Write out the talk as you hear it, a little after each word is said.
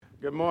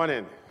Good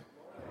morning.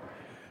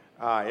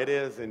 It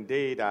is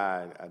indeed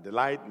a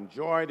delight and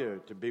joy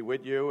to be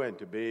with you and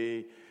to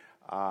be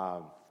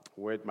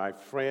with my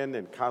friend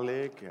and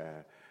colleague,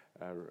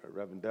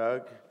 Reverend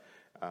Doug,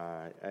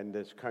 and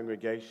this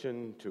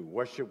congregation to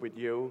worship with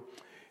you.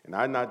 And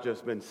I've not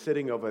just been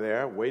sitting over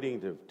there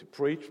waiting to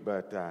preach,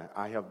 but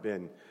I have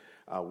been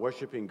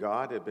worshiping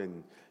God. I've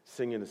been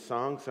singing a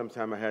song.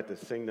 Sometimes I had to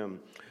sing them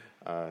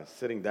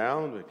sitting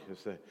down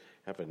because I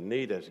have a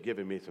knee that's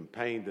giving me some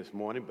pain this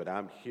morning, but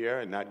I'm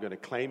here and not going to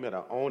claim it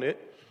or own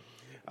it.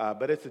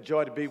 But it's a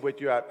joy to be with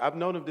you. I've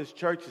known of this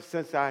church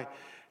since I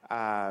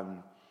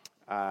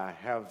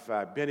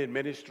have been in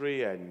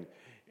ministry in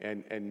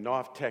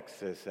North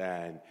Texas,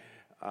 and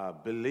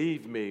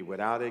believe me,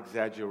 without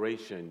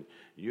exaggeration,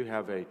 you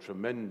have a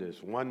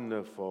tremendous,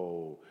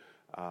 wonderful,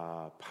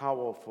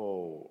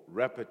 powerful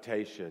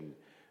reputation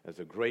as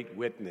a great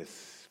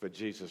witness for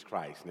Jesus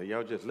Christ. Now,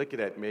 y'all just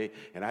looking at me,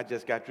 and I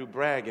just got through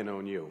bragging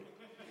on you.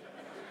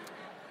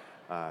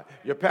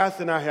 Your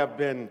pastor and I have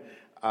been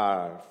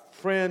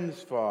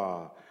friends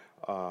for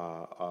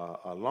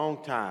a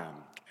long time,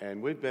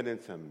 and we've been in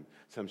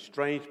some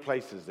strange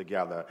places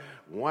together.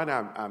 One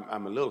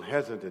I'm a little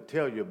hesitant to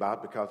tell you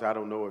about because I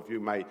don't know if you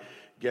might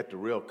get the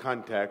real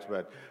context,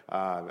 but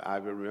I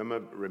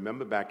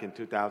remember back in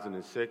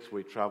 2006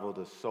 we traveled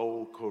to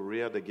Seoul,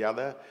 Korea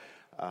together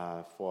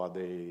for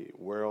the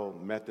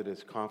World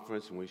Methodist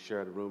Conference, and we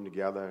shared a room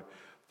together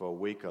for a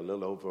week, a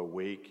little over a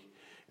week.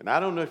 And I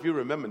don't know if you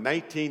remember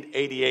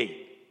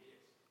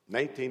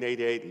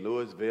 1988,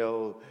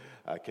 Louisville,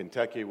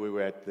 Kentucky. We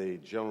were at the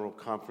General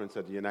Conference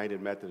of the United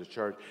Methodist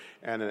Church,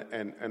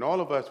 and all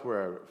of us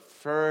were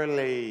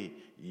fairly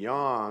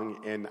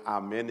young in our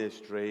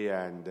ministry,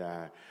 and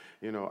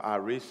our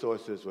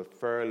resources were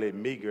fairly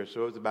meager.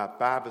 So it was about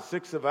 5 or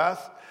 6 of us,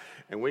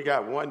 and we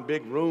got one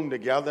big room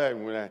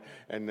together,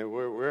 and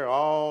we're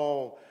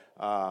all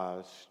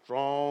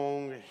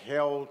strong,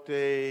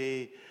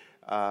 healthy,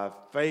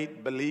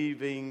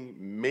 faith-believing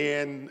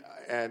men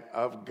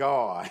of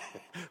God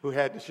who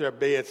had to share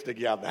beds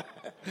together.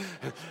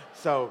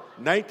 So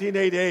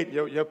 1988,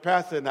 your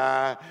pastor and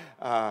I,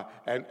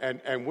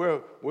 and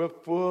we're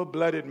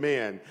full-blooded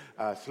men,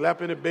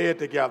 slept in a bed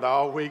together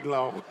all week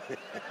long.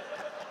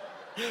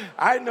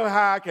 I know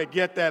how I could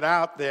get that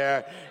out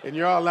there, and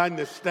you all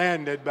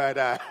understand it,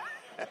 but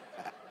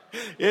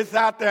it's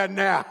out there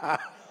now.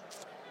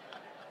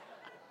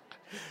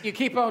 You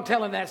keep on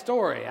telling that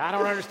story. I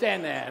don't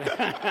understand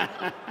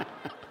that.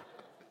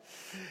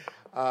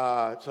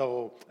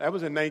 So that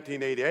was in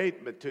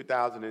 1988, but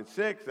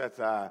 2006, that's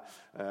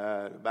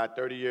about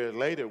 30 years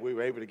later, we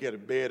were able to get a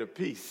bed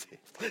apiece.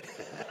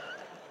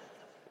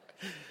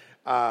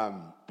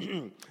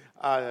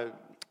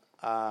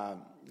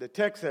 The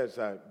text has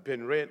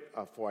been read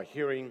for a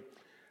hearing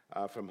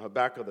from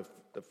Habakkuk,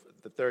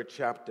 the 3rd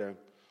chapter,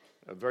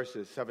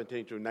 verses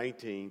 17 through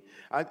 19.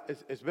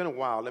 It's been a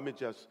while. Let me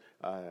just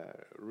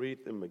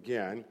read them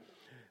again.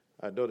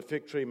 Though the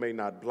fig tree may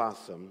not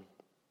blossom,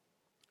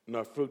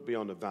 nor fruit be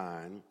on the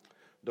vine,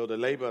 though the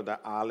labor of the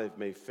olive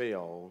may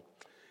fail,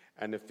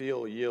 and the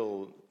field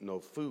yield no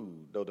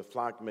food, though the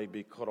flock may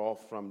be cut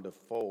off from the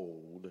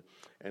fold,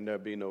 and there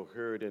be no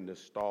herd in the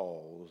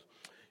stalls,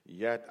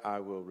 yet I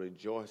will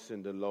rejoice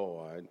in the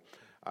Lord.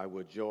 I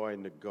will joy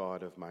in the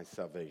God of my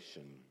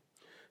salvation.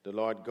 The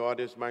Lord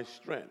God is my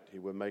strength. He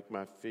will make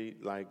my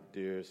feet like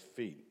deer's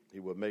feet. He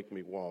will make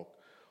me walk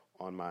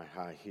on my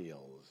high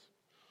heels.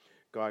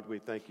 God, we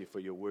thank you for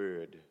your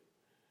word,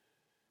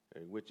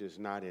 which is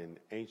not an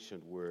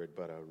ancient word,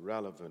 but a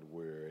relevant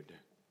word,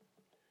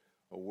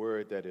 a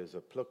word that is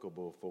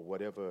applicable for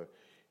whatever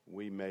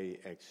we may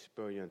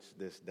experience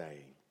this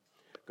day.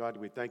 God,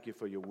 we thank you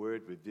for your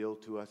word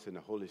revealed to us in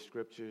the Holy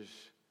Scriptures,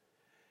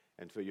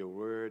 and for your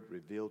word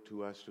revealed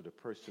to us through the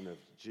person of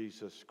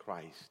Jesus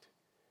Christ.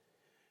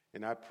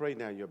 And I pray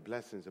now your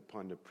blessings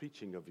upon the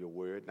preaching of your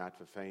word, not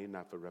for fame,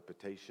 not for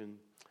reputation,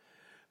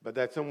 but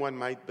that someone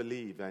might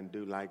believe and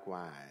do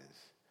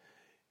likewise.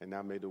 And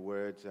now may the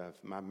words of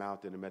my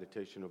mouth and the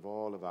meditation of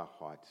all of our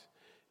hearts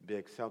be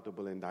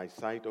acceptable in thy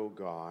sight, O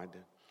God,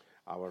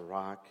 our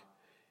rock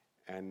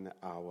and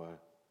our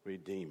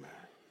Redeemer.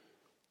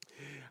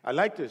 I'd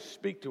like to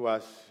speak to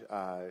us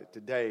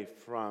today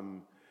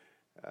from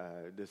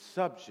the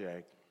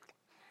subject,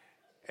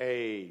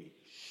 a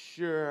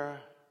sure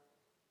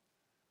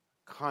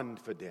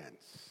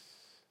confidence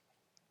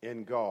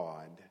in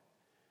God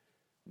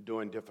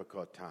during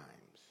difficult times.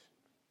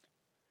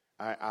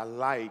 I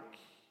like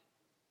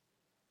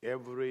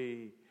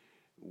every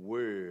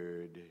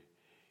word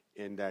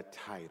in that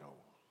title.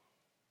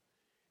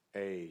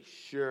 A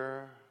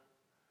sure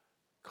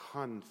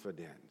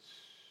confidence,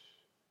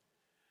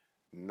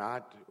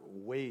 not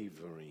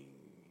wavering,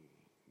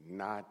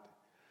 not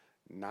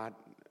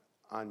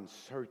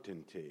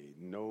uncertainty,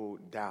 no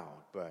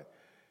doubt, but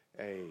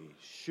a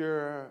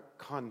sure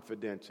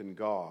confidence in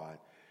God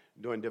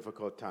during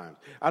difficult times.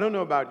 I don't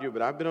know about you,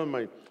 but I've been on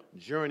my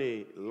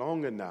journey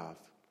long enough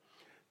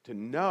to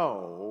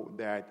know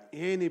that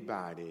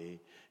anybody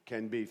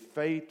can be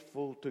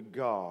faithful to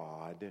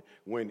God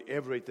when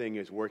everything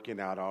is working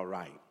out all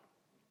right.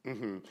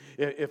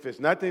 If it's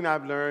nothing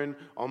I've learned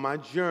on my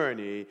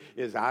journey,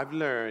 is I've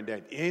learned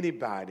that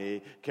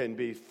anybody can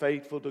be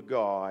faithful to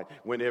God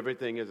when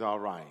everything is all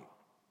right.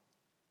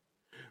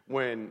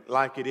 When,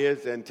 like it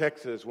is in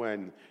Texas,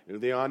 when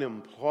the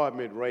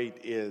unemployment rate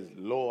is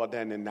lower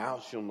than the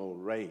national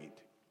rate,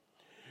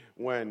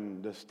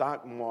 when the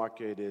stock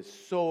market is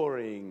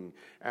soaring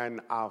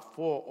and our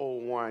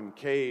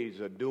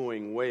 401ks are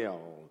doing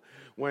well,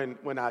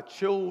 when our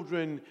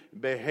children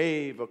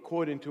behave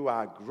according to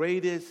our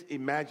greatest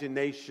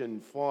imagination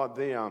for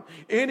them,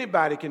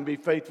 anybody can be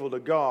faithful to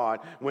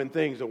God when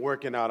things are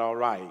working out all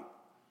right.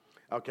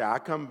 Okay, I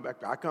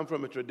come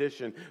from a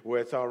tradition where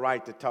it's all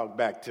right to talk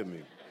back to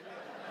me.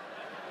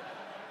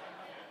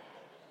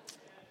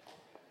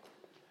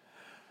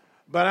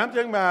 But I'm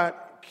talking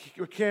about,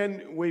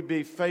 can we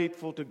be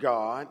faithful to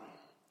God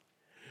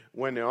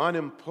when the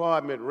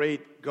unemployment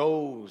rate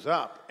goes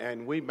up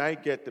and we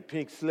might get the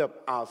pink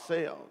slip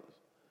ourselves?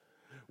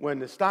 When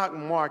the stock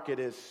market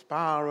is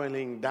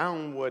spiraling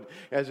downward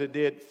as it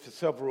did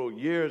several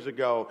years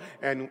ago,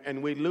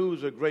 and we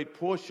lose a great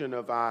portion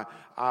of our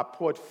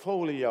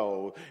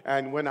portfolio,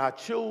 and when our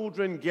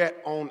children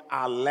get on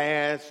our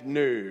last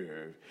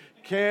nerve,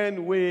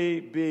 can we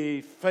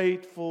be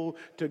faithful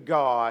to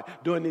God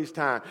during these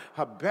times?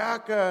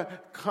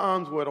 Habakkuk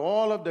comes with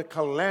all of the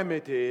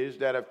calamities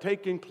that have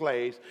taken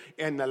place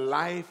in the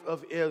life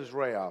of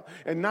Israel.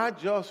 And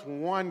not just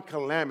one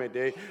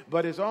calamity,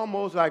 but it's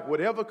almost like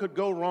whatever could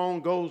go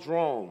wrong goes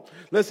wrong.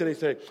 Listen, he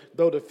said,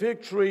 though the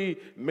fig tree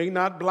may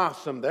not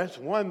blossom, that's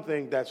one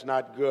thing that's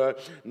not good,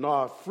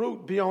 nor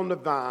fruit be on the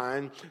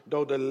vine,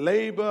 though the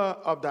labor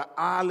of the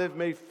olive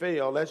may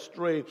fail, that's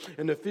three,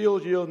 and the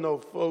fields yield no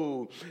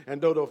food,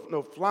 and though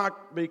no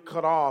flock be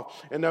cut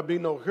off, and there be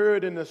no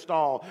herd in the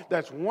stall.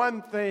 That's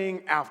one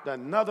thing after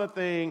another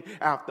thing,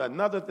 after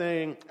another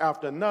thing,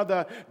 after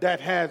another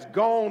that has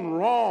gone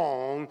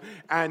wrong.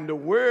 And the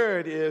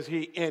word is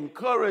he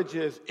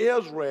encourages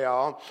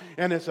Israel,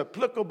 and it's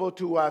applicable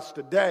to us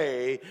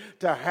today,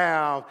 to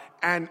have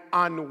an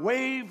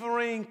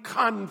unwavering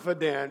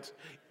confidence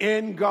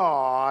in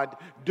God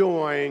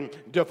during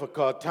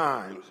difficult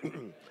times.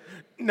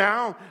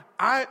 Now,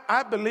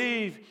 I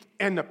believe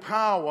in the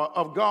power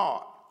of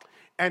God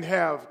and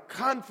have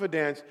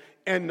confidence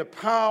in the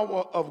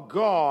power of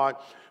God,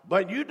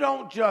 but you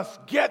don't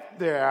just get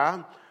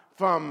there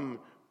from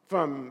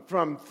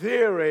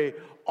theory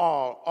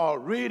or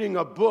reading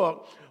a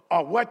book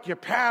or what your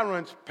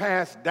parents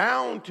passed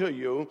down to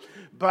you,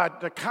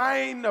 but the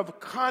kind of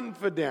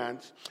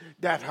confidence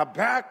that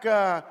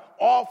Habakkuk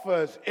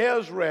offers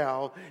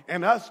Israel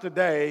and us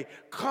today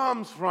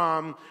comes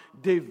from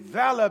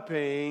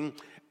developing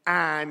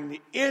an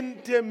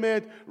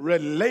intimate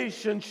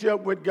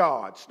relationship with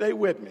God. Stay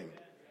with me.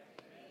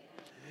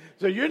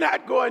 So you're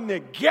not going to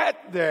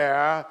get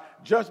there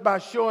just by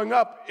showing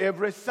up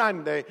every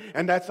Sunday,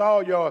 and that's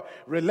all your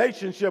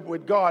relationship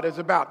with God is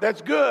about.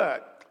 That's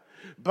good.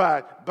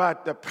 But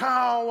the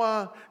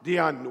power, the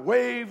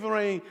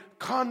unwavering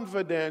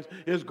confidence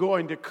is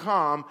going to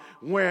come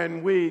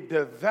when we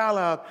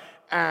develop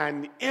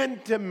an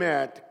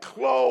intimate,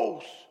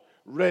 close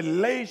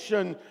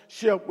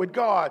relationship with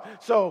God.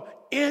 So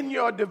in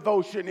your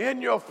devotion,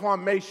 in your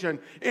formation,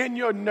 in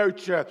your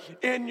nurture,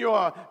 in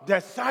your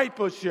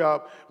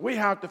discipleship, we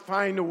have to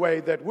find a way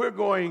that we're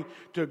going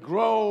to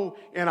grow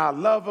in our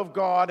love of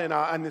God and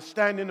our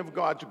understanding of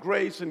God's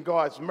grace and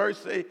God's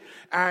mercy,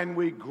 and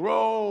we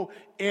grow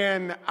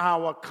in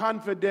our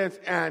confidence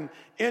and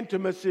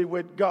intimacy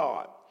with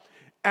God.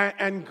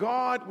 And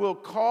God will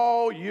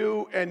call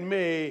you and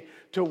me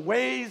to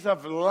ways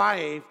of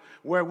life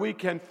where we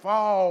can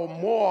fall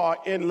more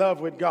in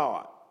love with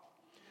God.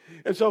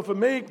 And so for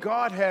me,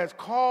 God has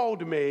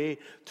called me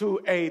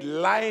to a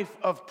life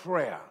of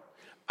prayer.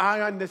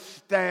 I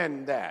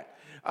understand that.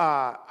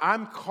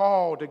 I'm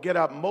called to get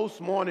up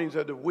most mornings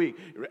of the week.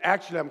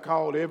 Actually, I'm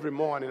called every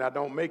morning. I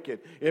don't make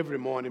it every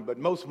morning, but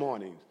most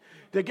mornings.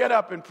 To get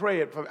up and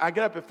pray. I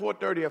get up at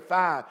 4:30 or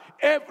 5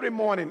 every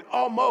morning,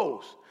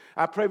 almost.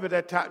 I pray for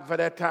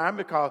that time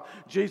because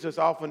Jesus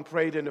often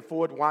prayed in the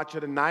fourth watch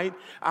of the night.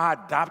 I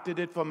adopted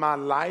it for my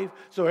life.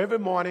 So every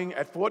morning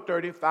at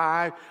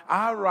 4:35,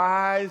 I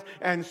rise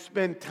and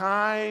spend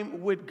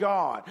time with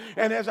God.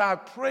 And as I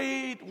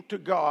prayed to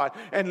God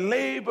and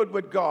labored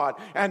with God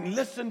and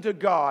listened to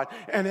God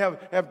and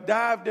have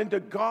dived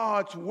into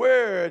God's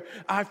word,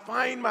 I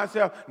find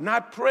myself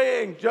not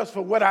praying just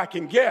for what I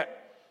can get.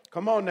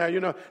 Come on now,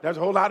 there's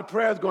a whole lot of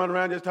prayers going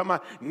around just talking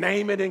about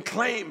name it and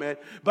claim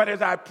it. But as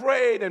I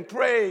prayed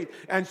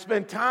and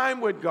spent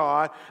time with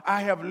God, I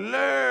have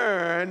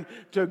learned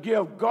to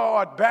give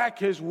God back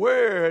his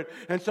word.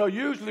 And so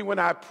usually when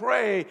I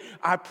pray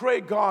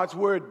God's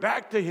word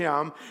back to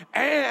him,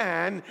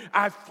 and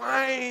I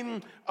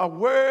find a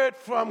word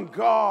from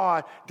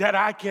God that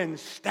I can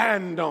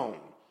stand on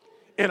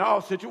in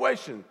all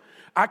situations.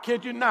 I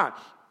kid you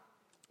not.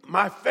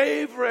 My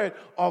favorite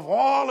of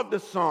all of the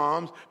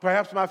Psalms,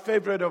 perhaps my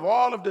favorite of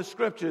all of the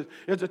scriptures,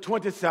 is the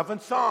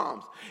 27th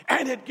Psalms.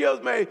 And it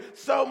gives me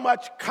so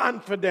much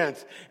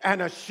confidence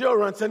and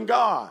assurance in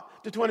God.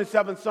 The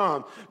 27th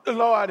Psalm. The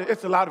Lord,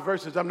 it's a lot of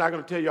verses. I'm not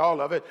going to tell you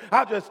all of it.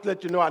 I'll just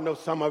let you know I know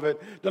some of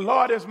it. The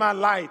Lord is my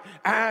light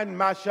and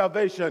my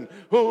salvation.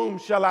 Whom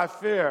shall I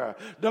fear?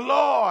 The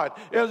Lord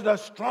is the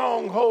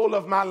stronghold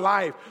of my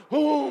life.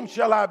 Whom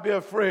shall I be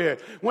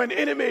afraid? When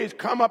enemies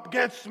come up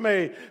against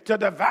me to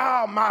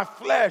devour my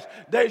flesh,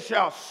 they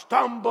shall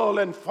stumble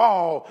and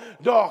fall.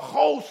 The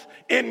host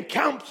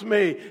encamps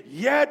me,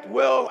 yet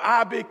will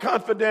I be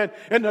confident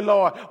in the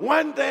Lord.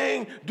 One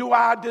thing do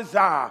I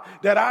desire,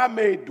 that I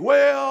may dwell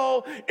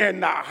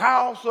in the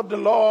house of the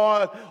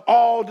Lord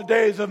all the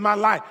days of my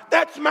life.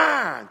 That's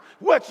mine.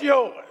 What's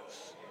yours?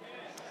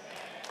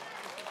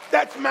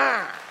 That's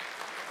mine.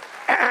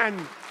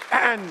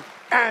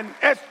 And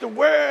it's the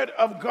word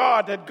of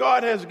God that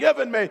God has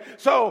given me.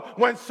 So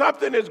when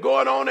something is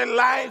going on in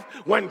life,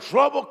 when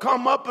trouble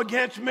come up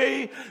against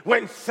me,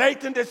 when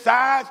Satan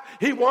decides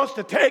he wants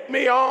to take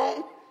me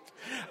on,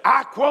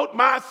 I quote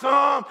my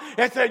psalm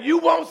and say, you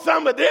want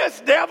some of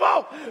this,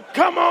 devil?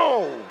 Come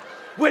on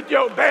with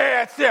your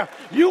bad self.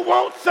 You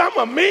want some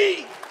of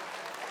me?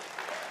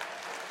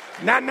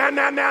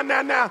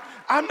 Now.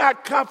 I'm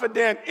not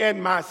confident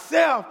in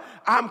myself.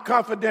 I'm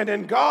confident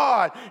in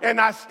God,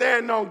 and I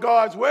stand on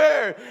God's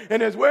word.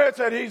 And his word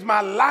said he's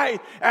my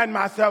light and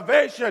my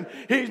salvation.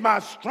 He's my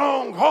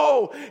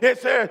stronghold. It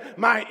says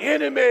my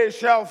enemies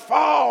shall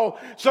fall.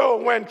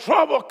 So when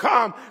trouble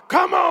comes,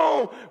 come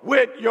on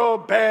with your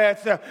bad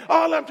self.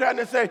 All I'm trying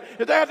to say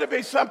is there has to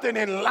be something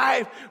in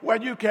life where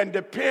you can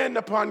depend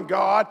upon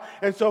God.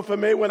 And so for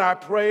me, when I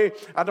pray,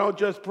 I don't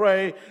just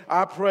pray.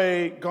 I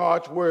pray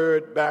God's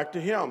word back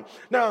to him.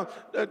 Now,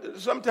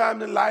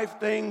 sometimes in life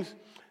things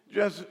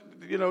just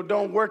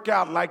don't work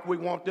out like we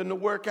want them to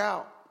work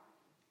out.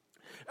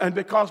 And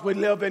because we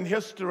live in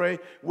history,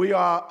 we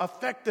are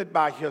affected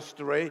by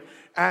history,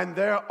 and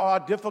there are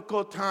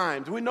difficult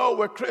times. We know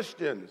we're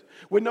Christians.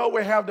 We know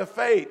we have the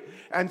faith.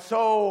 And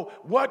so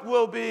what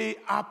will be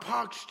our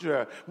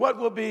posture? What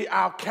will be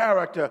our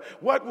character?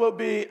 What will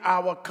be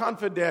our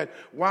confidence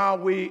while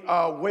we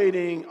are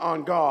waiting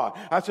on God?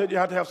 I said you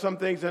have to have some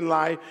things in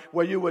life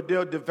where you will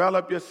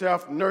develop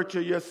yourself,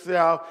 nurture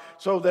yourself,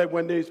 so that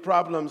when these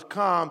problems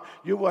come,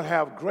 you will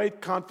have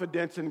great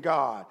confidence in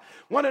God.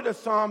 One of the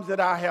Psalms that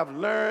I have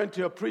learned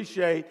to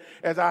appreciate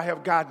as I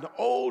have gotten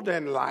old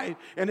in life,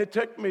 and it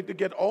took me to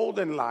get old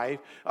in life,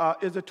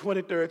 is the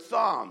 23rd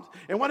Psalms.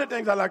 And one of the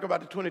things I like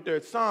about the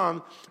 23rd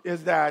Psalm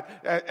is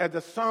that as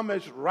the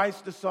psalmist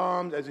writes the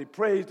Psalms, as he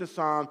prays the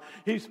Psalm,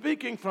 he's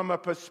speaking from a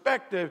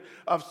perspective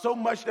of so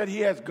much that he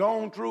has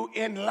gone through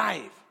in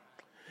life.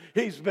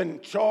 He's been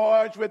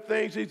charged with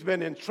things. He's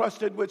been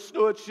entrusted with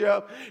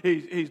stewardship.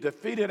 He's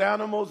defeated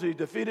animals. He's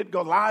defeated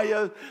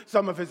Goliath.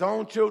 Some of his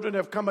own children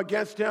have come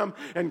against him,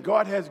 and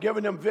God has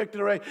given him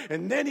victory.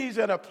 And then he's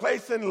at a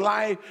place in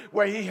life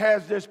where he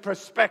has this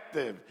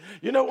perspective.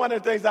 You know, one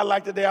of the things I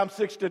like today, I'm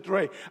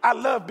 63. I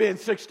love being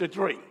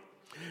 63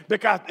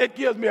 because it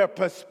gives me a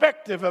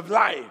perspective of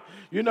life.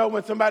 You know,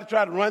 when somebody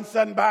try to run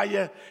something by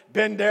you,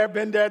 been there,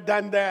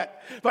 done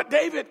that. But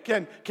David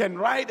can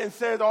write and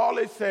says all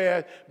he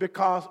said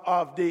because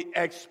of the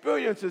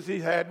experiences he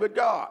had with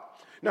God.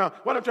 Now,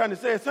 what I'm trying to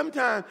say is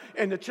sometimes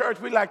in the church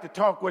we like to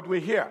talk what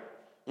we hear.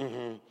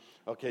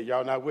 Okay,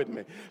 y'all not with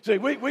me. See,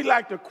 we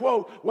like to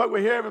quote what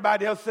we hear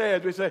everybody else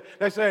says.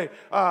 They say,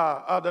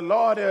 the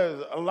Lord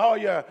is a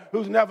lawyer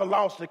who's never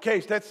lost a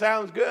case. That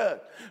sounds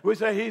good. We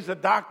say he's a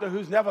doctor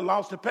who's never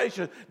lost a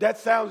patient. That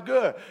sounds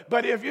good.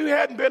 But if you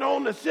hadn't been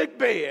on the sick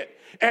bed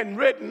and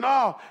written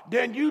off,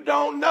 then you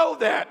don't know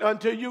that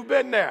until you've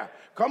been there.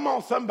 Come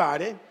on,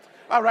 somebody.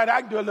 All right,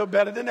 I can do a little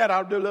better than that.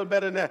 I'll do a little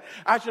better than that.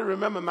 I should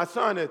remember my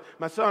son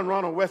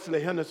Ronald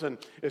Wesley Henderson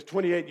is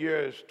 28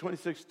 years,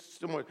 26,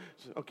 somewhere.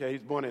 Okay,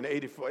 he's born in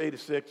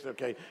 86.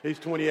 Okay, he's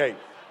 28.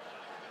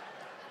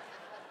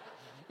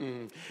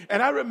 And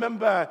I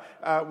remember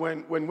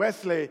when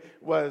Wesley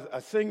was a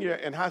senior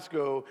in high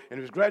school and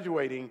he was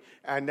graduating,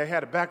 and they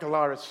had a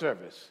baccalaureate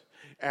service.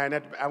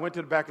 And I went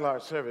to the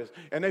baccalaureate service,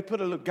 and they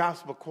put a little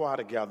gospel choir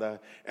together,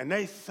 and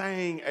they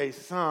sang a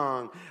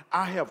song,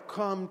 I Have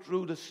Come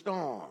Through the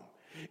Storm.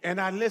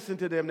 And I listened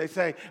to them. They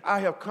say,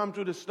 I have come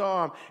through the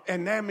storm.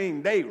 And that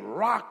means they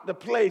rocked the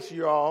place,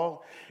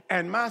 y'all.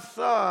 And my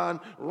son,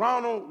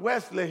 Ronald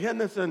Wesley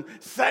Henderson,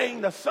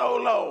 sang the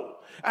solo.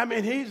 I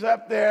mean, he's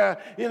up there,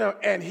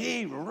 and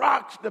he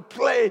rocks the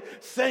place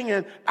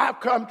singing,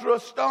 I've come through a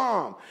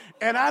storm.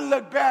 And I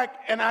look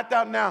back, and I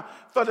thought, now,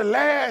 for the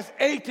last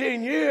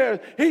 18 years,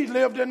 he's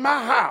lived in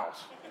my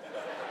house.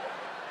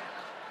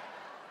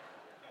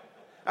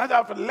 I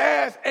thought for the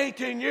last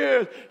 18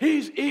 years,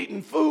 he's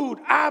eating food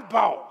I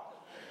bought.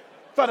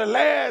 For the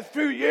last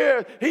few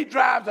years, he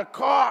drives a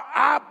car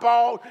I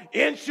bought,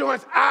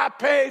 insurance I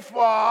paid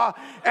for,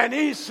 and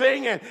he's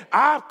singing,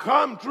 I've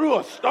come through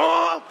a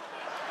storm.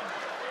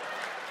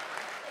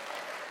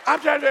 I'm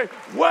trying to say,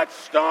 what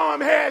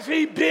storm has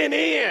he been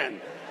in?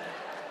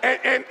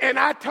 And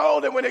I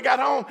told him when he got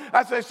home,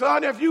 I said,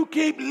 son, if you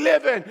keep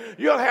living,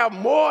 you'll have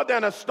more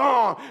than a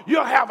storm.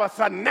 You'll have a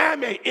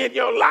tsunami in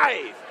your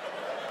life.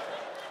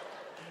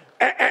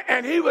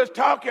 And he was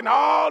talking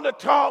all the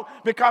talk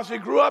because he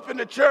grew up in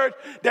the church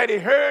that he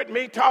heard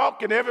me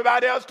talk and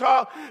everybody else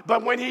talk.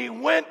 But when he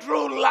went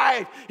through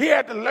life, he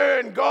had to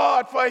learn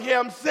God for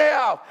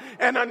himself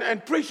and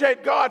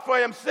appreciate God for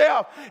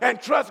himself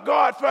and trust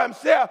God for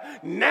himself.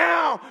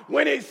 Now,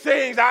 when he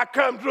sings, I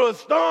come through a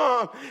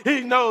storm,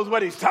 he knows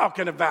what he's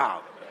talking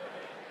about.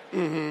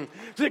 Mm-hmm.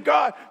 See,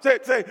 God,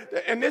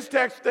 in this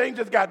text, things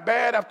just got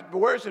bad after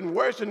worse and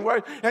worse and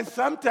worse. And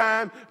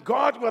sometimes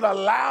God will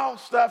allow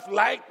stuff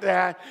like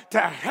that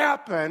to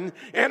happen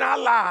in our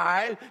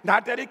lives.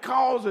 Not that he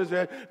causes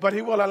it, but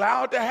he will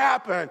allow it to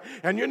happen.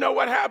 And you know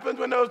what happens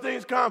when those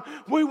things come?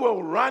 We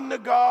will run to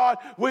God.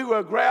 We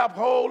will grab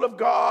hold of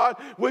God.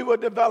 We will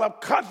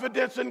develop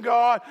confidence in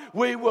God.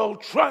 We will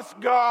trust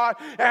God.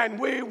 And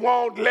we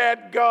won't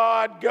let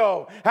God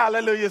go.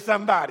 Hallelujah,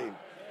 somebody.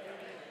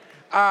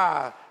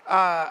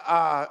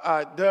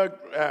 Doug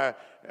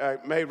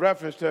made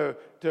reference to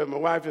my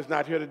wife is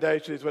not here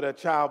today. She's with her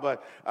child.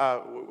 But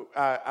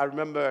I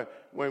remember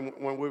when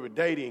we were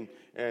dating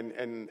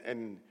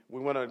and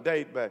we went on a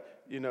date,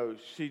 but,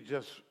 she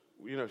just,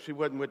 she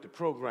wasn't with the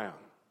program.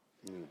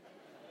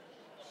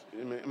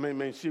 I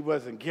mean, she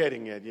wasn't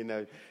getting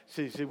it,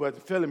 She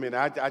wasn't feeling me.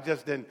 I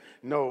just didn't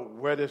know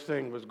where this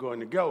thing was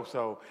going to go.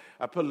 So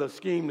I put a little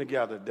scheme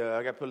together,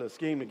 Doug. I put a little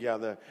scheme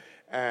together,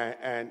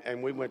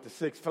 and we went to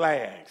Six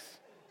Flags.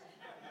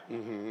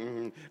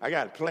 I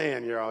got a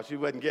plan, y'all. She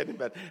wasn't getting it,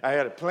 but I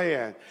had a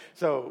plan.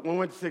 So when we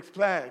went to Six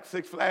Flags,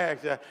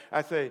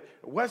 I say,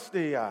 what's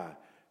the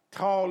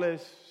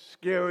tallest,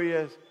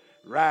 scariest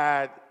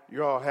ride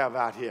you all have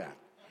out here?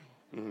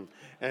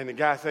 And the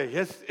guy said,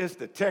 it's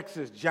the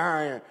Texas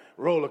Giant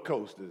roller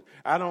coaster.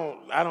 I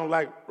don't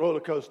like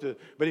roller coasters,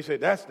 but he said,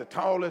 that's the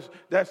tallest,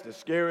 that's the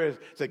scariest,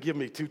 so give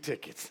me 2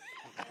 tickets.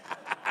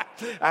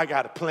 I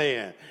got a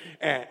plan.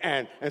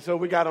 And so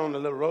we got on the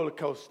little roller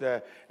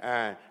coaster,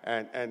 and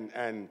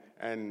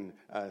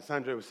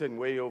Sandra was sitting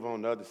way over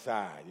on the other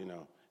side,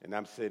 and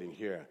I'm sitting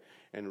here.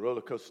 And the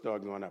roller coaster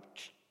started going up.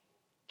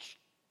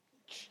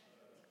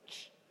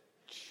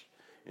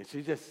 And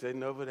she's just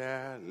sitting over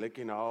there,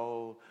 looking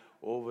all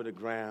over the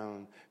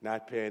ground,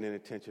 not paying any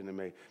attention to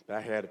me. But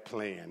I had a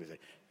plan. It's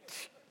like,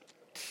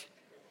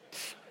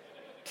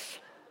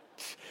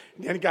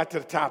 and then he got to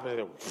the top of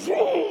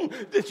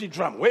it. Then she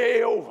jumped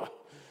way over.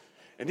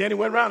 And then he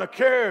went around a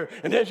curve,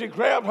 and then she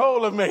grabbed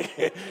hold of me.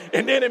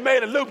 And then it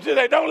made a loop. She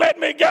said, don't let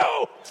me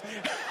go.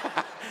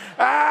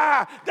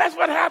 That's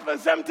what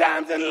happens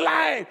sometimes in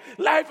life.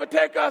 Life will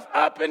take us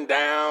up and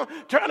down,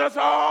 turn us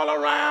all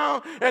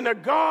around. And the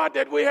God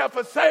that we have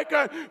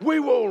forsaken, we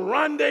will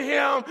run to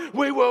him.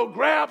 We will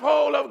grab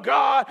hold of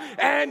God,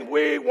 and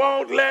we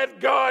won't let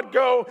God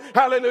go.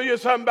 Hallelujah,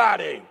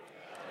 somebody.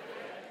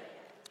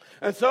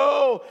 And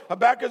so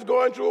Habakkuk is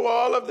going through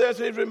all of this.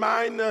 He's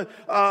reminding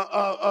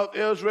of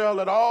Israel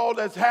that all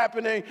that's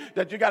happening,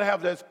 that you got to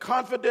have this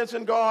confidence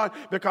in God,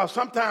 because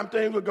sometimes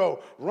things will go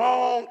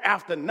wrong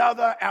after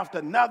another, after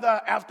another,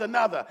 after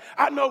another.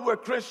 I know we're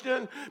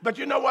Christian, but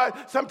you know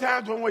what?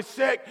 Sometimes when we're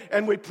sick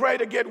and we pray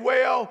to get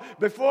well,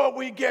 before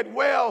we get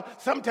well,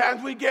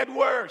 sometimes we get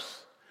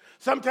worse.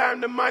 Sometimes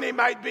the money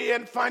might be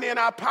funny in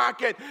our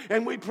pocket,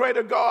 and we pray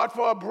to God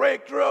for a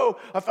breakthrough,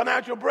 a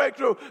financial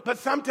breakthrough, but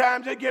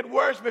sometimes it gets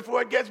worse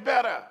before it gets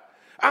better.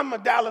 I'm a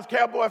Dallas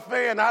Cowboy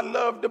fan. I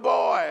love the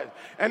boys,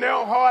 and they're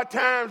on hard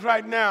times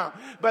right now,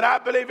 but I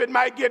believe it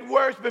might get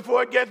worse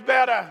before it gets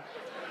better.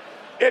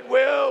 It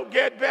will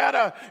get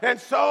better. And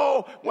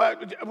so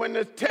when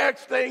the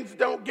text things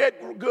don't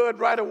get good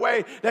right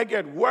away, they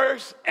get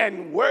worse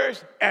and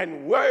worse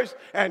and worse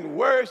and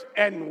worse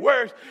and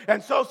worse.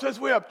 And so since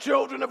we are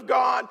children of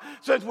God,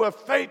 since we're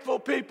faithful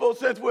people,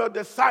 since we're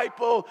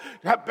disciples,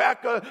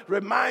 Habakkuk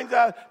reminds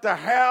us to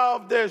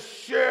have this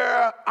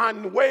sure,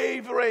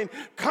 unwavering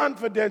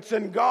confidence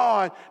in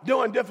God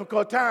during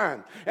difficult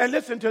times. And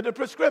listen to the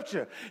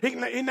prescription. He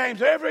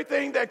names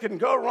everything that can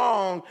go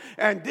wrong,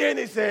 and then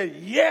he says,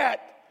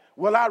 yet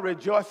will I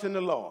rejoice in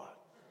the Lord.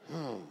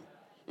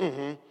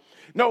 Mm-hmm.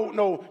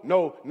 No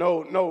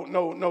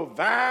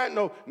vine,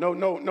 no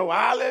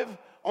olive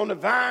on the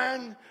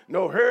vine,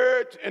 no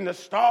herd in the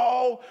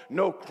stall,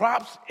 no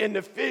crops in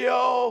the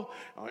field,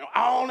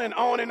 on and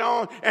on and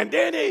on. And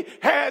then he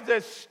has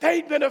a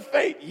statement of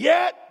faith,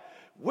 yet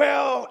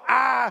will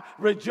I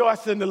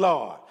rejoice in the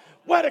Lord.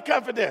 What a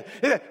confidence.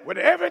 With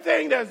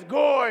everything that's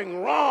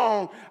going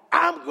wrong,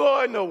 I'm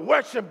going to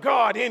worship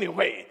God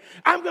anyway.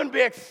 I'm going to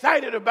be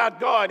excited about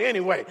God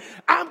anyway.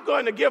 I'm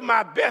going to give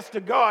my best to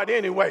God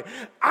anyway.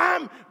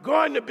 I'm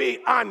going to be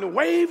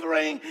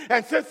unwavering.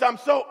 And since I'm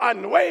so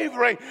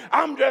unwavering,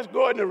 I'm just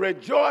going to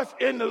rejoice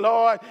in the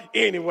Lord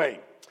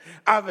anyway.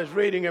 I was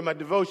reading in my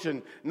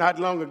devotion not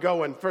long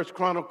ago in 1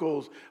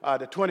 Chronicles,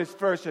 the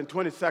 21st and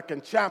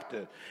 22nd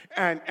chapter.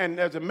 And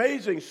there's an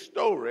amazing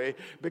story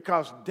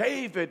because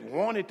David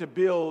wanted to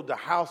build the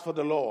house for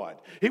the Lord.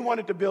 He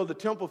wanted to build the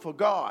temple for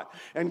God.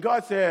 And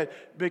God said,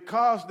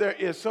 because there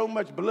is so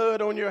much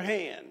blood on your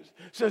hands,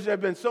 since there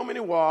have been so many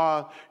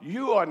wars,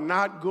 you are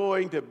not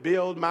going to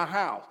build my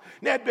house.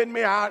 Now, had been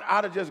me, I'd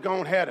have just gone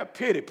and had a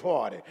pity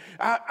party.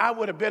 I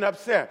would have been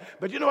upset.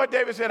 But you know what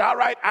David said? All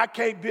right, I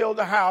can't build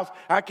a house.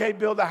 I can't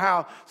build a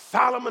house.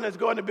 Solomon is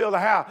going to build a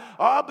house.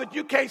 Oh, but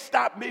you can't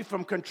stop me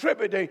from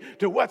contributing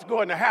to what's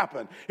going to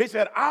happen. He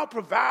said, I'll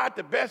provide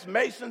the best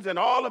masons in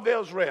all of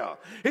Israel.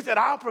 He said,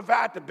 I'll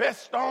provide the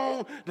best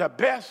stone, the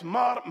best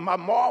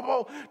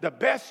marble, the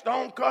best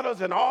stone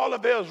cutters in all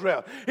of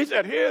Israel. He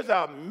said, here's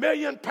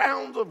 1,000,000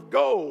 pounds of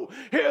gold.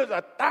 Here's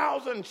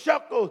 1,000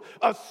 shekels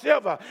of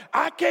silver.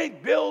 I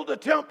can't build a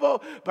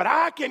temple, but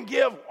I can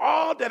give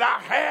all that I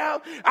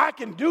have. I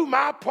can do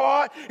my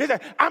part. He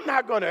said, I'm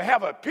not going to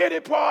have a pity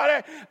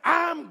party.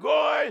 I'm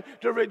going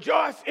to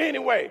rejoice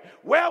anyway.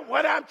 Well,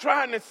 what I'm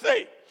trying to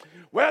say,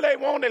 well, they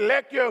won't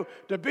elect you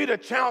to be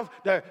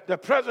the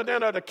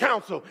president of the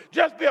council.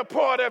 Just be a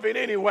part of it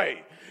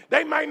anyway.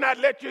 They might not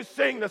let you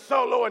sing the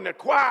solo in the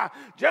choir.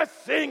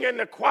 Just sing in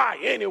the choir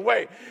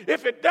anyway.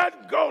 If it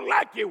doesn't go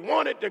like you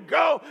want it to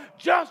go,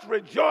 just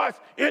rejoice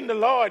in the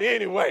Lord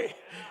anyway.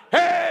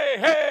 Hey,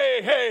 hey,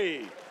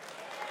 hey.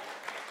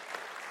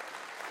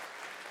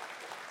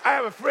 I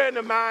have a friend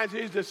of mine,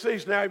 he's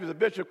deceased now. He was a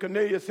Bishop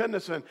Cornelius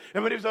Henderson.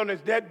 And when he was on his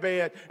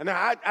deathbed, and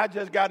I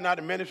just gotten out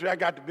of ministry, I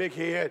got the big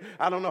head.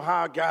 I don't know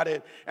how I got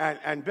it.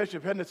 And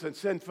Bishop Henderson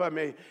sent for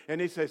me,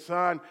 and he said,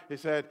 son, he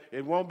said,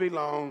 it won't be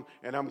long,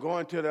 and I'm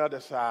going to the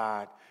other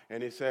side.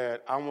 And he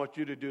said, I want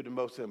you to do the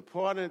most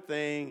important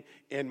thing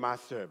in my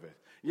service.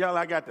 Y'all,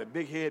 I got the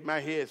big head. My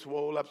head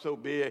swole up so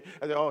big.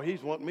 I said, oh,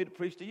 he's wanting me to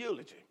preach the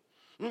eulogy.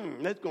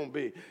 That's going to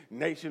be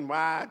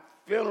nationwide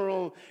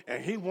funeral,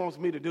 and he wants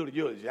me to do the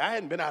eulogy. I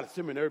hadn't been out of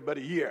seminary but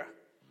a year.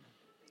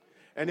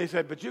 And they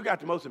said, but you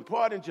got the most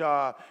important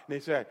job. And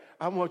they said,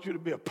 I want you to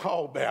be a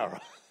pallbearer.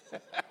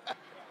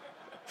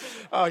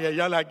 Oh, yeah,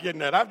 y'all not getting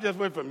that. I just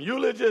went from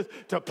eulogist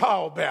to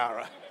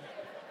pallbearer.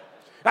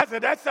 I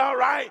said, that's all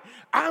right.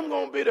 I'm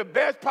going to be the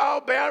best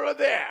pallbearer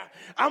there.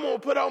 I'm going to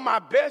put on my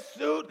best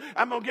suit.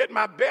 I'm going to get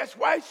my best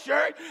white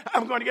shirt.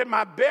 I'm going to get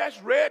my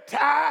best red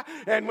tie.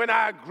 And when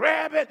I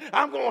grab it,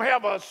 I'm going to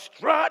have a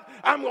strut.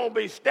 I'm going to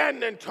be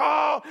standing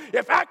tall.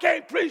 If I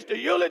can't preach the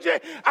eulogy,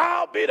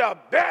 I'll be the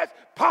best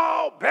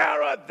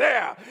pallbearer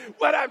there.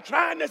 What I'm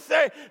trying to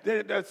say,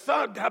 the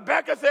son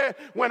Habakkuk said,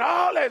 when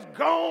all has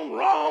gone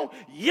wrong,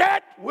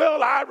 yet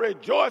will I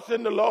rejoice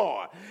in the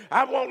Lord.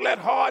 I won't let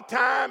hard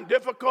time,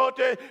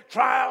 difficulty,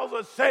 trials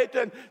of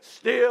Satan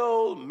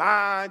steal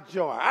my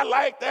joy. I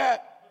like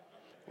that.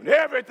 When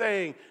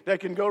everything that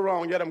can go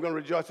wrong, yet I'm going to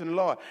rejoice in the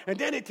Lord. And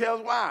then he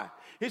tells why.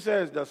 He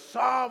says, the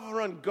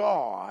sovereign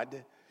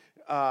God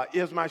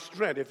is my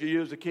strength. If you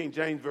use the King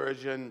James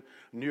Version,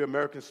 New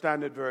American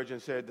Standard Version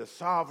said the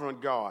sovereign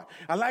God.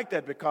 I like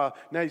that because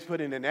now he's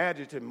putting an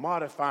adjective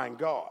modifying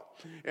God.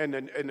 And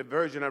in the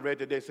version I read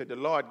today said the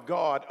Lord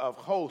God of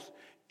hosts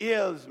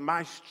is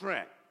my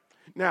strength.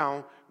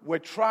 Now,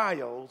 with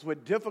trials,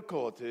 with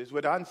difficulties,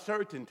 with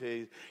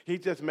uncertainties, he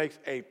just makes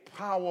a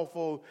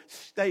powerful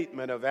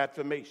statement of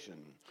affirmation.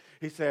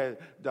 He says,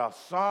 the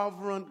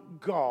sovereign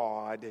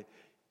God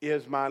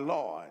is my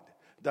Lord.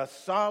 The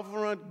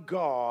sovereign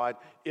God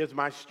is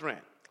my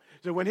strength.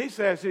 So when he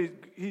says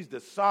he's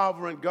the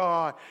sovereign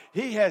God,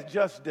 he has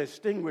just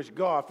distinguished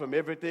God from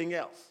everything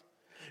else.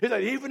 He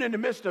said, even in the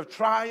midst of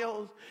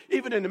trials,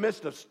 even in the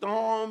midst of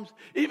storms,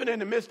 even in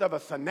the midst of a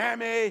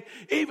tsunami,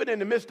 even in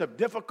the midst of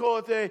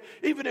difficulty,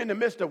 even in the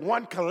midst of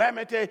one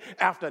calamity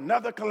after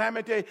another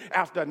calamity,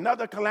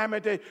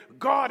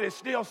 God is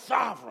still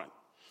sovereign.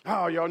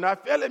 Oh, you're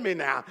not feeling me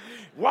now.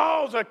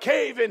 Walls are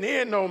caving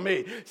in on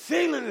me.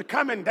 Ceilings are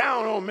coming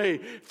down on me.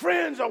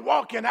 Friends are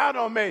walking out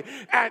on me.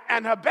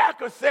 And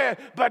Habakkuk said,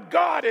 but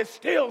God is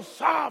still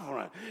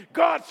sovereign.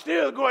 God's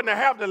still going to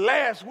have the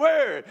last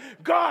word.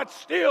 God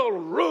still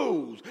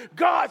rules.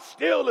 God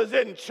still is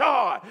in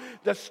charge.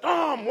 The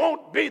storm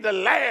won't be the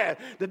last.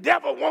 The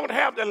devil won't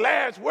have the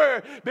last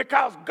word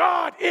because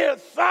God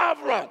is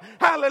sovereign.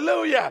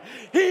 Hallelujah.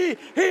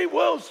 He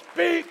will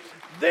speak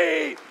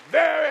the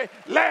very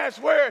last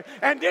word.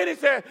 And then he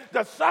said,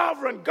 the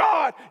sovereign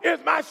God is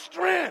my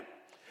strength.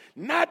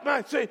 Not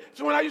my, see,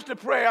 so when I used to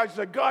pray, I used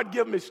to say, God,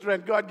 give me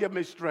strength. God, give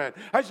me strength.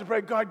 I used to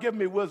pray, God, give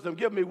me wisdom.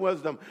 Give me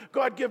wisdom.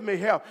 God, give me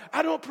help.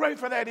 I don't pray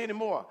for that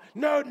anymore.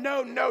 No.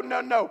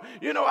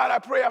 You know what I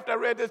pray after I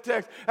read this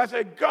text? I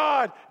said,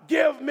 God,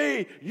 give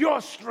me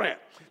your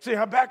strength. See,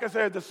 Habakkuk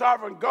said, the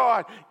sovereign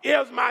God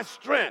is my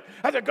strength.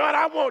 I said, God,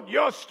 I want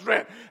your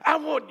strength. I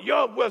want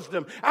your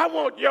wisdom. I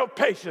want your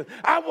patience.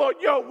 I want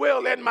your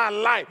will in my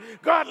life.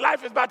 God,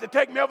 life is about to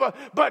take me over,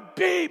 but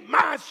be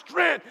my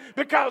strength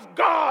because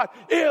God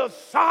is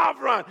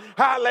sovereign.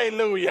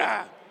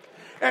 Hallelujah.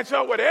 And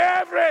so with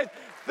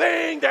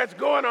everything that's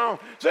going on,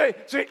 see,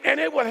 and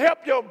it will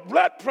help your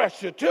blood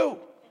pressure too.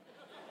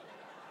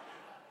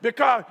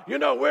 Because,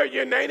 we're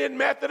United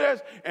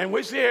Methodists, and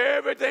we see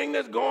everything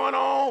that's going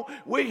on.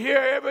 We hear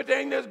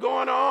everything that's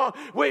going on.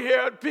 We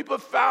hear people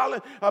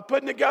filing,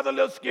 putting together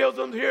little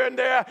schisms here and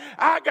there.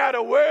 I got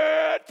a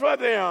word for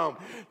them.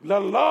 The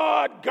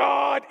Lord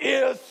God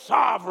is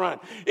sovereign.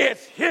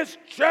 It's his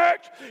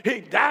church. He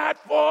died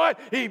for it.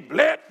 He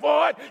bled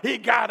for it. He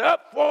got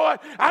up for it.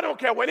 I don't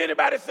care what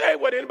anybody say,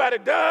 what anybody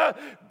does.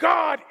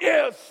 God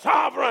is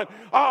sovereign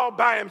all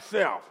by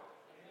himself.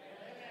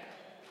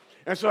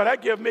 And so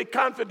that gives me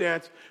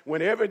confidence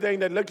when everything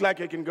that looks like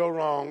it can go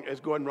wrong is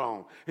going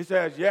wrong. He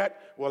says,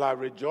 yet will I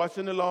rejoice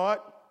in the Lord.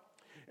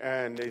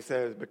 And he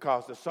says,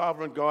 because the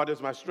sovereign God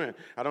is my strength.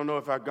 I don't know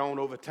if I've gone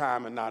over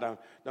time or not,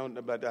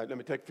 but let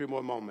me take a few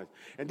more moments.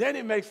 And then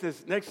he makes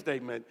this next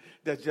statement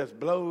that just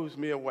blows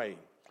me away.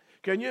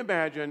 Can you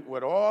imagine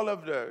with all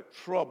of the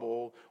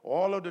trouble,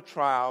 all of the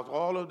trials,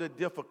 all of the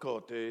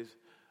difficulties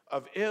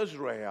of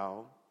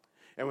Israel?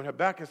 And when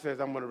Habakkuk says,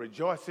 I'm going to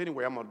rejoice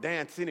anyway, I'm going to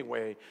dance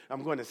anyway,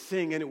 I'm going to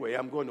sing anyway,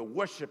 I'm going to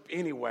worship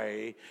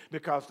anyway,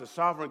 because the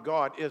sovereign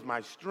God is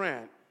my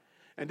strength.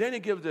 And then he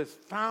gives this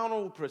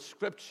final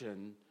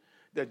prescription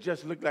that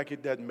just looks like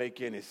it doesn't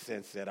make any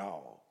sense at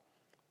all.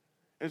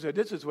 And so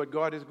this is what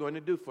God is going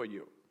to do for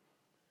you.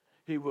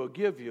 He will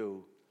give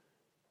you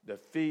the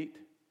feet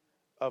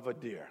of a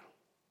deer.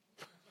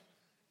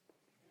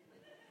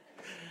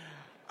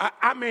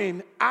 I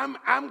mean,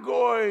 I'm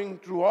going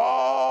through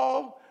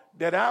all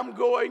that I'm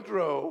going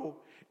through,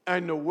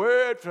 and the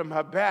word from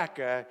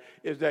Habakkuk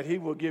is that he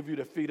will give you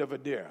the feet of a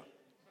deer.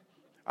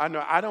 I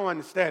know I don't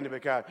understand it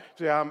because,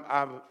 see, I'm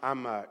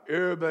an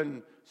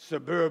urban,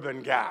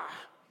 suburban guy.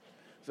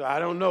 So I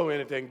don't know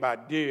anything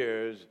about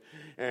deers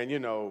and,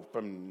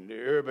 from the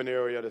urban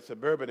area to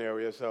suburban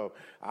area. So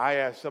I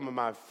asked some of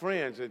my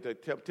friends to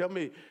tell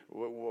me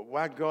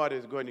why God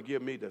is going to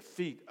give me the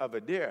feet of a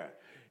deer.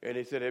 And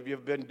they said, have you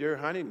ever been deer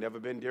hunting? Never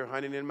been deer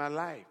hunting in my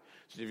life.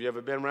 Have you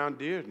ever been around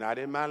deer? Not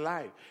in my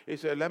life. He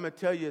said, let me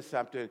tell you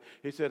something.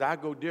 He said, I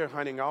go deer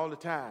hunting all the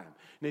time.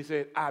 And he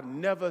said, I've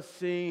never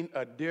seen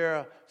a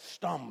deer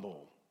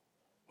stumble.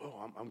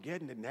 Oh, I'm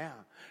getting it now.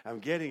 I'm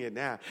getting it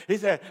now. He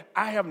said,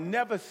 I have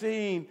never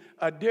seen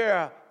a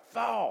deer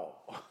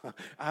fall.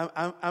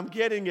 I'm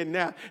getting it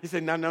now. He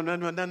said,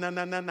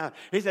 no.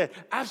 He said,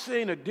 I've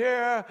seen a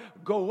deer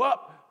go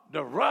up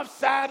the rough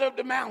side of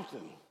the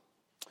mountain.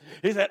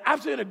 He said,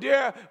 I've seen a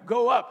deer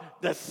go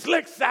up the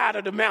slick side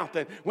of the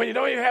mountain when you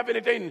don't even have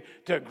anything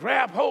to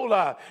grab hold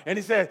of. And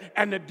he said,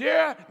 and the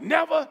deer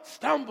never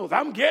stumbles.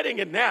 I'm getting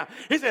it now.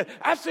 He said,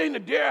 I've seen the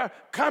deer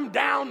come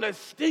down the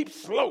steep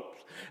slopes.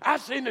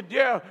 I've seen the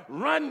deer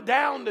run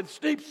down the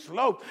steep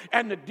slope,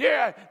 and the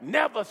deer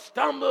never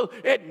stumbles.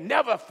 It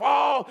never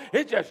falls.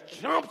 It just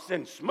jumps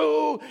and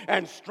smooth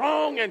and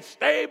strong and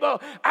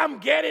stable. I'm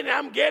getting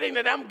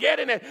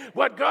it.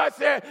 What God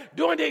said,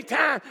 during these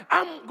times,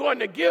 I'm going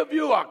to give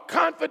you a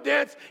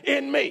confidence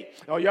in me.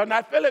 Oh, you're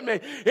not feeling me.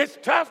 It's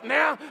tough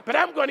now, but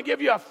I'm going to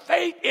give you a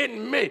faith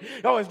in me.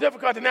 Oh, it's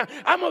difficult now.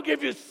 I'm going to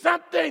give you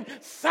something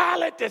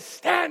solid to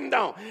stand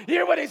on. You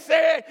hear what he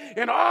said?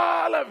 In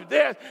all of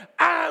this,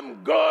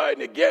 I'm going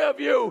to give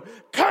you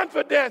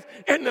confidence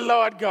in the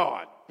Lord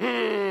God.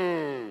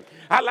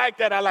 I like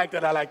that. I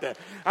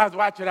was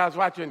watching the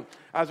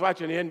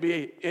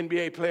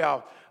NBA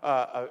playoff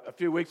a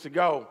few weeks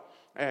ago,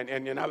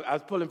 and I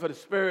was pulling for the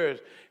Spurs,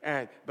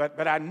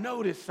 but I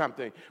noticed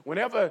something.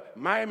 Whenever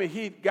Miami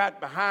Heat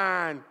got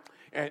behind,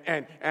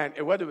 and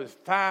whether it was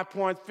 5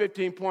 points,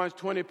 15 points,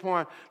 20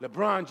 points,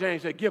 LeBron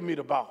James said, give me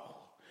the ball.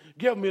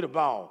 Give me the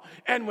ball.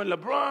 And when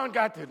LeBron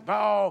got the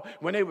ball,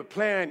 when they were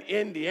playing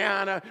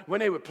Indiana,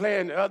 when they were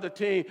playing the other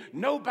team,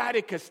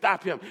 nobody could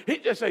stop him. He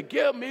just said,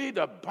 give me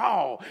the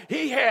ball.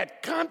 He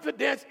had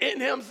confidence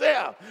in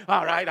himself.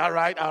 All right.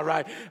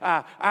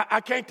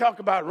 I can't talk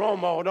about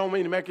Romo. Don't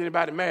mean to make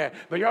anybody mad.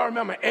 But y'all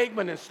remember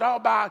Aikman and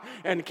Staubach,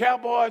 and the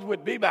Cowboys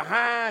would be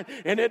behind,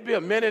 and it'd be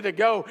a minute to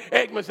go.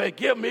 Aikman said,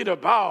 give me the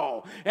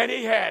ball. And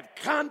he had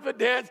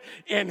confidence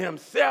in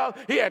himself.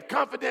 He had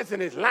confidence in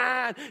his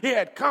line. He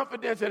had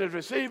confidence in his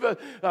receiver.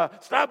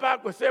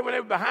 Staubach would say when they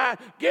were behind,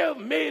 give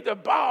me the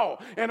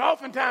ball. And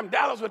oftentimes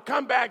Dallas would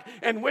come back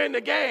and win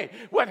the game.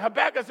 What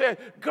Habakkuk said,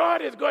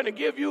 God is going to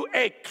give you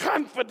a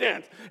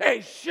confidence,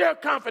 a sheer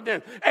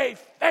confidence, a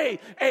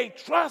faith, a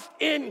trust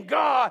in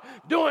God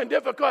during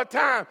difficult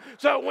times.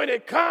 So when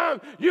it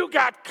comes, you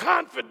got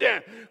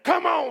confidence.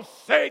 Come on,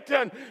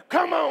 Satan.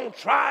 Come on,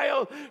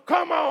 trial.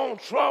 Come on,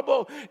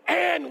 trouble.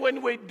 And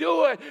when we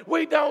do it,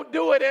 we don't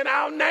do it in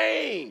our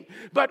name,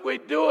 but we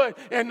do it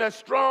in the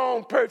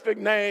strong, perfect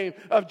name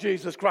of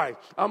Jesus Christ.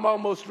 I'm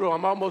almost through.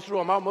 I'm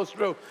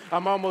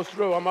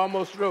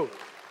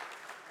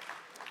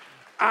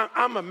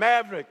I'm a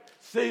maverick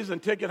season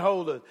ticket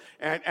holders.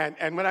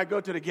 And when I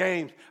go to the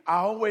games, I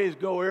always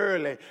go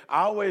early.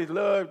 I always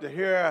love to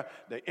hear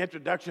the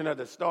introduction of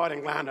the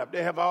starting lineup.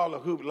 They have all the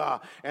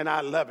hoopla, and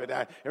I love it.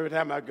 Every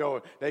time I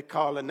go, they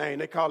call the name.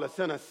 They call the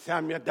center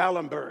Samuel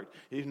Dallenberg.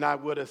 He's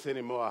not with us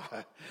anymore.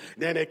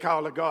 Then they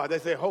call the guard. They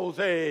say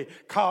Jose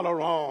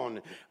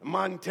Calderon,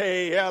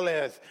 Monte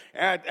Ellis.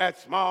 At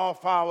small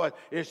forward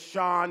is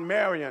Sean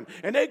Marion.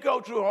 And they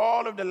go through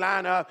all of the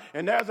lineup,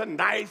 and there's a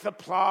nice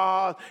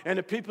applause, and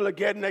the people are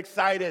getting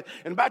excited.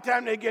 And by the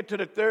time they get to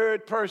the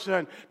third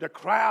person, the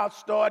crowd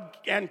start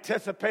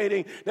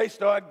anticipating. They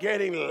start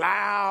getting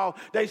loud.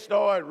 They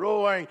start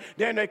roaring.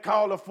 Then they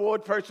call the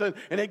fourth person,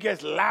 and it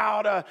gets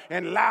louder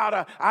and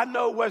louder. I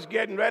know what's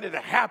getting ready to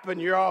happen,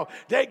 y'all.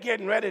 They're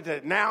getting ready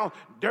to now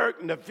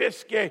Dirk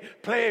Nowitzki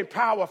playing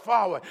power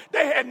forward.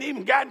 They hadn't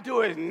even gotten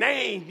to his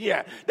name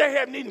yet. They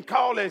haven't even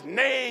called his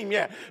name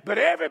yet. But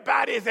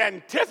everybody's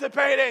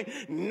anticipating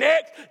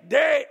next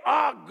they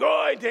are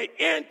going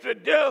to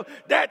introduce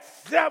that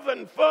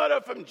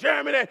 7-footer from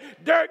Germany,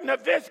 Dirk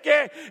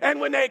Nowitzki. And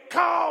when they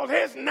call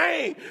his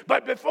name,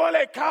 but before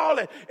they call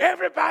it,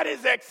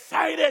 everybody's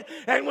excited.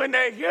 And when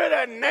they hear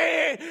the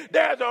name,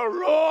 there's a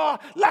roar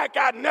like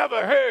I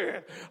never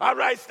heard. All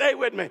right, stay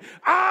with me.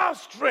 Our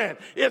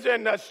strength is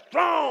in the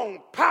strong,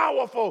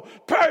 powerful,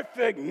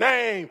 perfect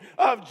name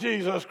of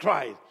Jesus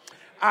Christ.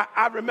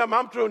 I remember,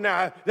 I'm through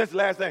now, this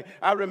last thing.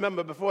 I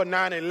remember before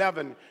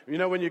 9/11, you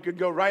know, when you could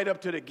go right up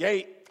to the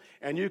gate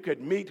and you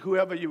could meet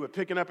whoever you were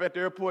picking up at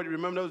the airport. You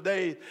remember those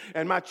days?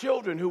 And my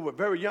children, who were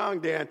very young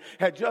then,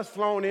 had just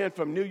flown in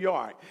from New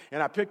York.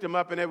 And I picked them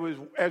up, and it was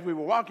as we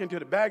were walking to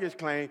the baggage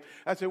claim,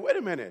 I said, wait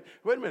a minute.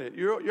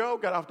 You all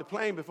got off the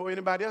plane before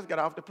anybody else got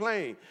off the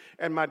plane.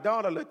 And my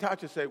daughter,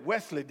 Latasha, said,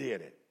 Wesley did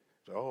it.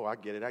 So, oh, I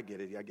get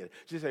it.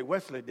 She said,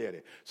 Wesley did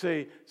it.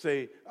 Say,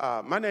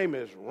 my name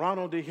is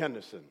Ronald D.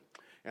 Henderson,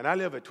 and I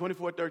live at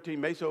 2413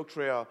 Mesa Oak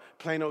Trail,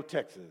 Plano,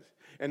 Texas.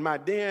 And my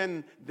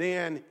then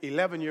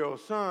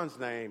 11-year-old son's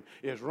name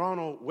is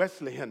Ronald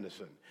Wesley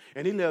Henderson,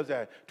 and he lives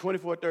at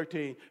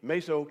 2413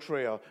 Mesa Oak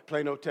Trail,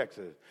 Plano,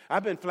 Texas.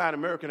 I've been flying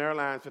American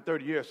Airlines for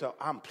 30 years, so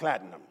I'm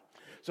platinum.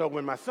 So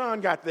when my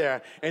son got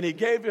there and he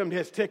gave him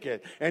his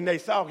ticket and they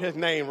saw his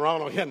name,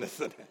 Ronald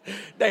Henderson,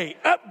 they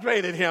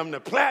upgraded him to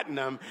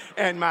platinum.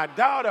 And my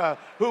daughter,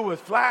 who was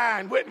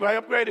flying with me,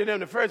 upgraded him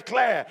to first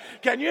class.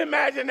 Can you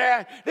imagine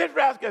that? This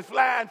rascal's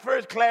flying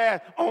first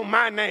class on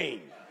my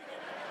name.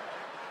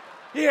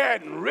 He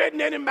hadn't ridden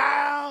any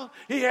miles.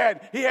 He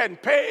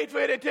hadn't paid for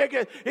any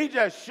tickets. He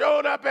just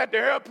showed up at the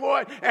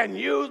airport and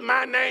used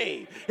my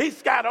name. He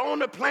got on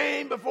the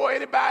plane before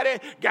anybody,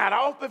 got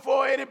off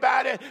before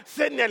anybody,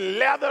 sitting in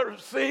leather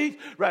seats,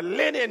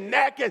 linen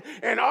napkins,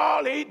 and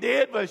all he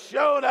did was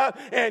showed up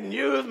and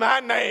used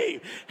my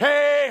name.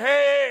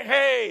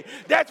 Hey.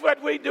 That's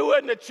what we do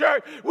in the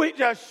church. We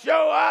just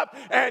show up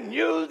and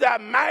use the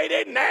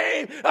mighty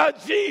name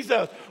of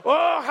Jesus.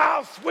 Oh,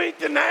 how sweet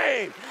the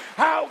name.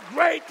 How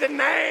great the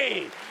name.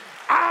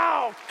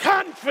 Our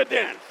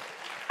confidence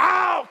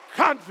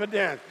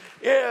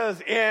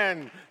is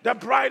in the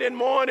bright and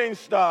morning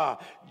star.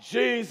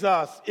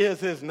 Jesus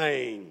is his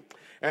name.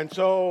 And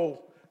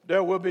so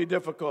there will be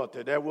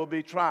difficulty, there will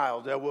be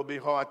trials, there will be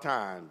hard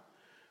times.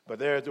 But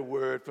there's a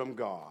word from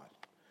God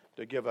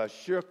to give us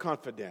sure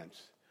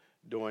confidence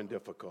during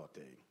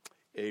difficulty.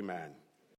 Amen.